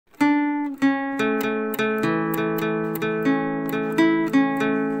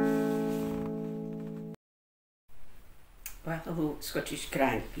Hello, Scottish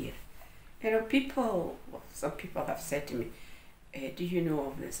Gran here. You know, some people have said to me, do you know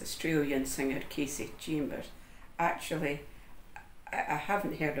of this Australian singer Kasey Chambers? Actually, I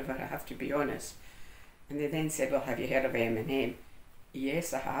haven't heard of her, I have to be honest. And they then said, well, have you heard of Eminem?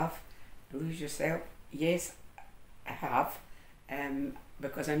 Yes, I have. Lose Yourself? Yes, I have.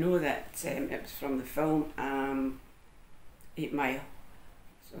 Because I know that it was from the film 8 Mile,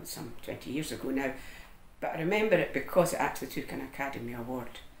 so some 20 years ago now. But I remember it because it actually took an Academy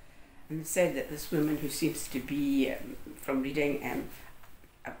Award. And they said that this woman who seems to be, from reading,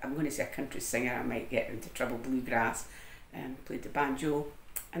 I'm going to say a country singer, I might get into trouble, bluegrass, played the banjo,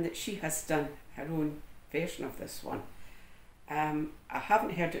 and that she has done her own version of this one. I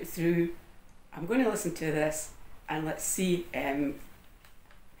haven't heard it through. I'm going to listen to this and let's see how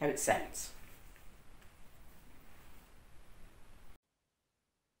it sounds.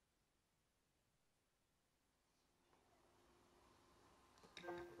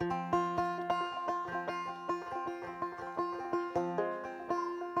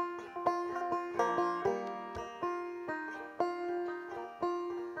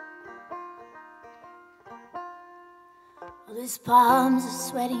 Well, his palms are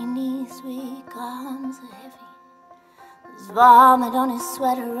sweaty, knees weak, arms are heavy. There's vomit on his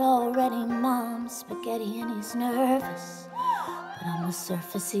sweater already, mom's spaghetti, and he's nervous. But on the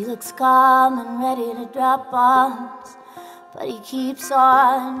surface he looks calm and ready to drop bombs. But he keeps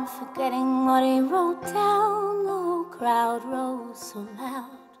on forgetting what he wrote down. The whole crowd rose so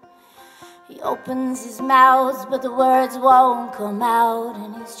loud. He opens his mouth, but the words won't come out,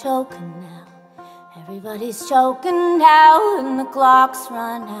 and he's choking now. Everybody's choking now, and the clock's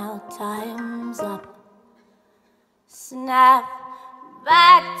run out. Time's up. Snap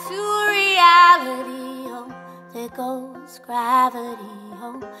back to reality. Oh, there goes gravity.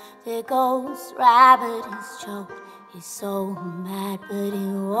 Oh, there goes rabbit. He's choked. He's so mad, but he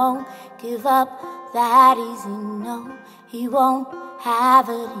won't give up that easy. No, he won't have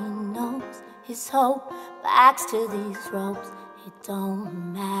it. He knows his hope backs to these ropes. It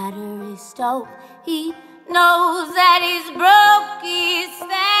don't matter, he's stoked. He knows that he's broke, he's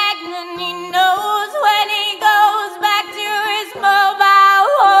stagnant. He knows when he goes back to his mobile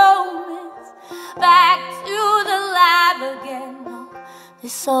home, it's back to the lab again. Oh,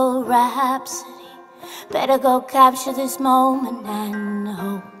 this old rhapsody, better go capture this moment and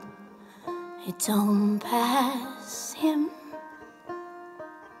hope it don't pass him.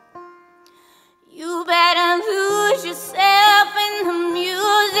 You better lose yourself in the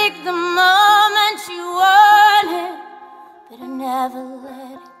music the moment you want it. Better never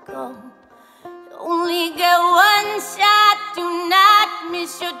let it go. You only get one shot, do not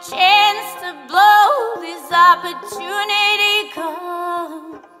miss your chance to blow. This opportunity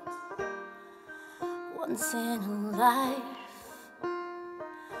comes once in a life.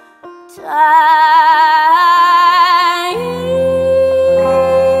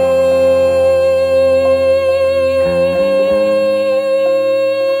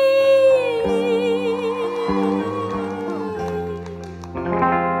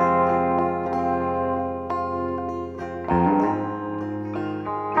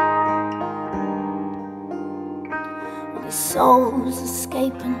 Soul's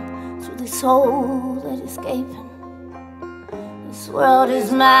escaping through this hole that is gaping. This world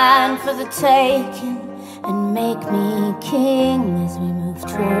is mine for the taking, and make me king as we move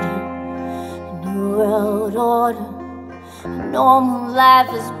toward a new world order. A normal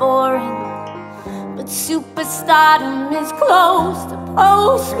life is boring, but superstardom is close to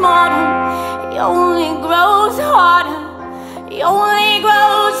postmortem. He only grows harder, he only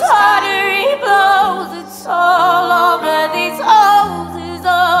grows harder, he blows. It's all over, these holes is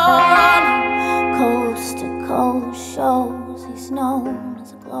all on. Coast to coast shows, he's known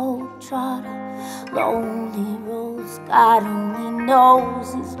as a globetrotter. Lonely roads, God only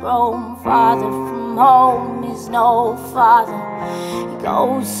knows. He's grown farther from home, he's no father. He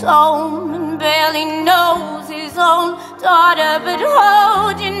goes home and barely knows his own daughter. But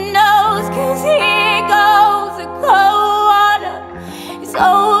hold your nose, 'cause here goes the cold water. His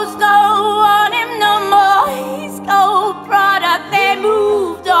hoes don't want him no more. He's gold product, they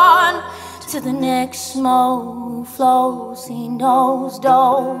moved on to the next smoke flows. He knows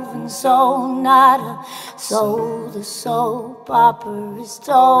dove and so nada. So the soap opera is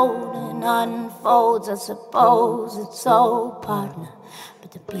told and unfolds. I suppose it's so, partner,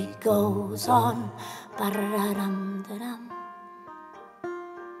 but the beat goes on. Ba-da-dum-da-dum.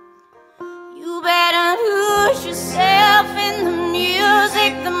 You better lose yourself in the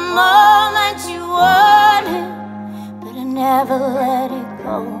music the moment you want it. Better never let it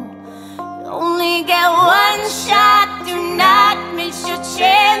go. You only get one shot, do not miss your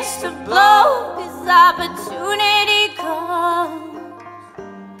chance to blow. This opportunity comes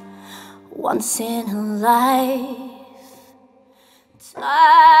once in a lifetime.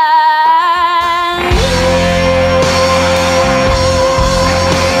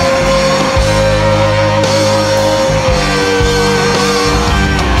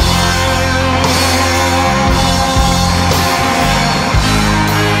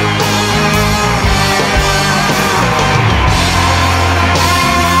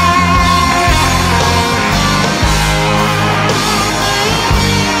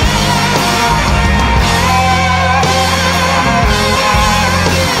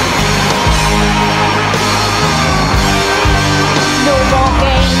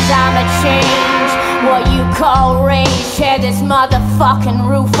 What you call rage, tear this motherfucking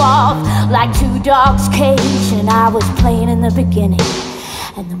roof off like two dogs' cage. And I was playing in the beginning,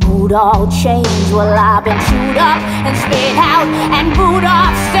 and the mood all changed. Well, I've been chewed up and spit out and booed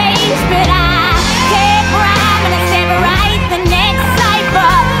off stage, but I kept rhyming and step right the next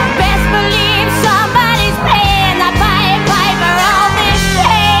cipher. Best believe somebody's playing the Pied Piper. All this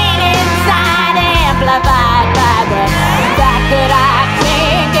pain inside amplified by the fact that I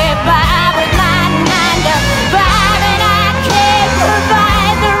can't get by with my 9 to 5, and I can't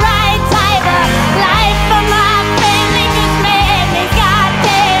provide the right type of life for my family. Just man, these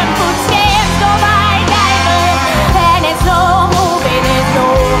goddamn food stamps on my diapers, and it's no movie, there's no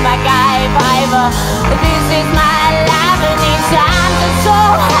MacGyver. This is my life, and these times are so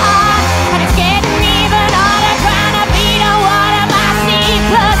hard, and it's getting even harder trying to beat a water my C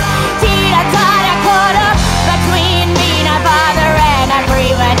plus teeter-totter caught up between being a father and a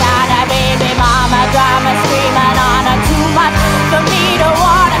prima donna. Baby mama drama screaming on her, too much for me to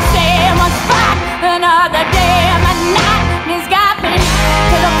wanna stay in one spot another day. And my night got me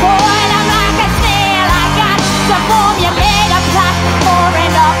to the point I'm like a snail. I got to formulate a plot for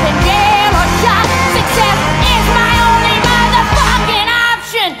an up in jail or shot. Success is my only motherfucking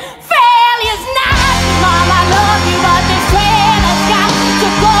option. Failure's not. Mom, I love you, but this train has got to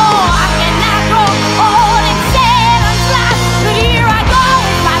go. I cannot grow old and sad and slide, but here I go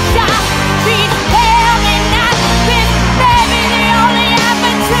with my shot. Please tell me not. This may be the only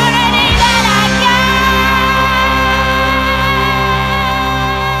opportunity that I got.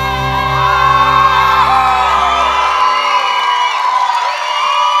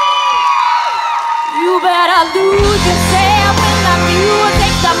 You better lose yourself in the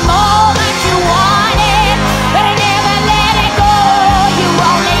music the moment you want it. Better never let it go. You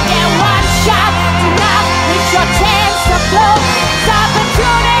only get one shot. Do not miss your chance to blow. This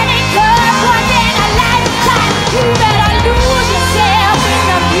opportunity comes once in a lifetime. You better lose yourself in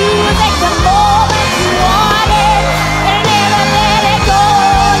the music the moment you want it. Better never let it go.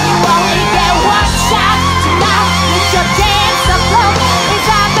 You only get one shot. Do not miss your chance to blow. This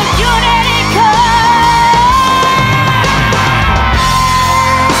opportunity comes.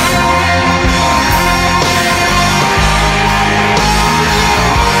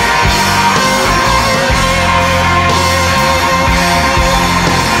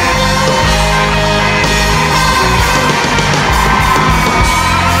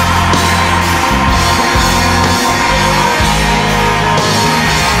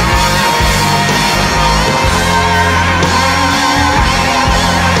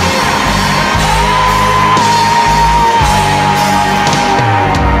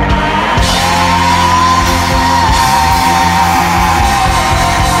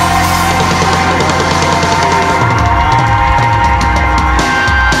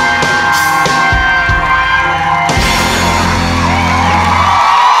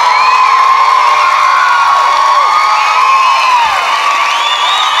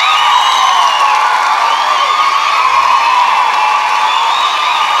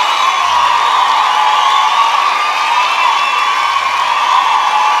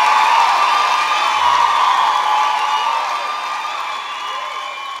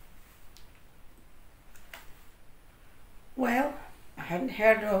 Well, I hadn't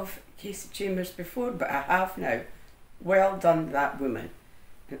heard of Kasey Chambers before, but I have now. Well done, that woman.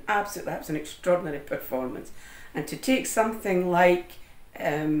 And absolutely, that was an extraordinary performance. And to take something like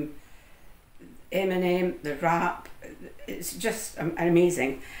Eminem, the rap, it's just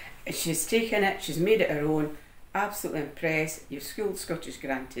amazing. She's taken it, she's made it her own. Absolutely impressed. You've schooled Scottish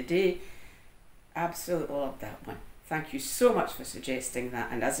Gran today. Absolutely love that one. Thank you so much for suggesting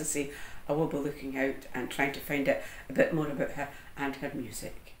that. And as I say, I will be looking out and trying to find out a bit more about her and her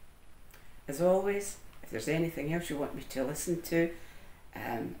music. As always, if there's anything else you want me to listen to,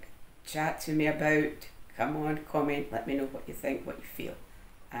 chat to me about, come on, comment, let me know what you think, what you feel.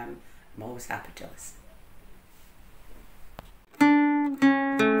 I'm always happy to listen.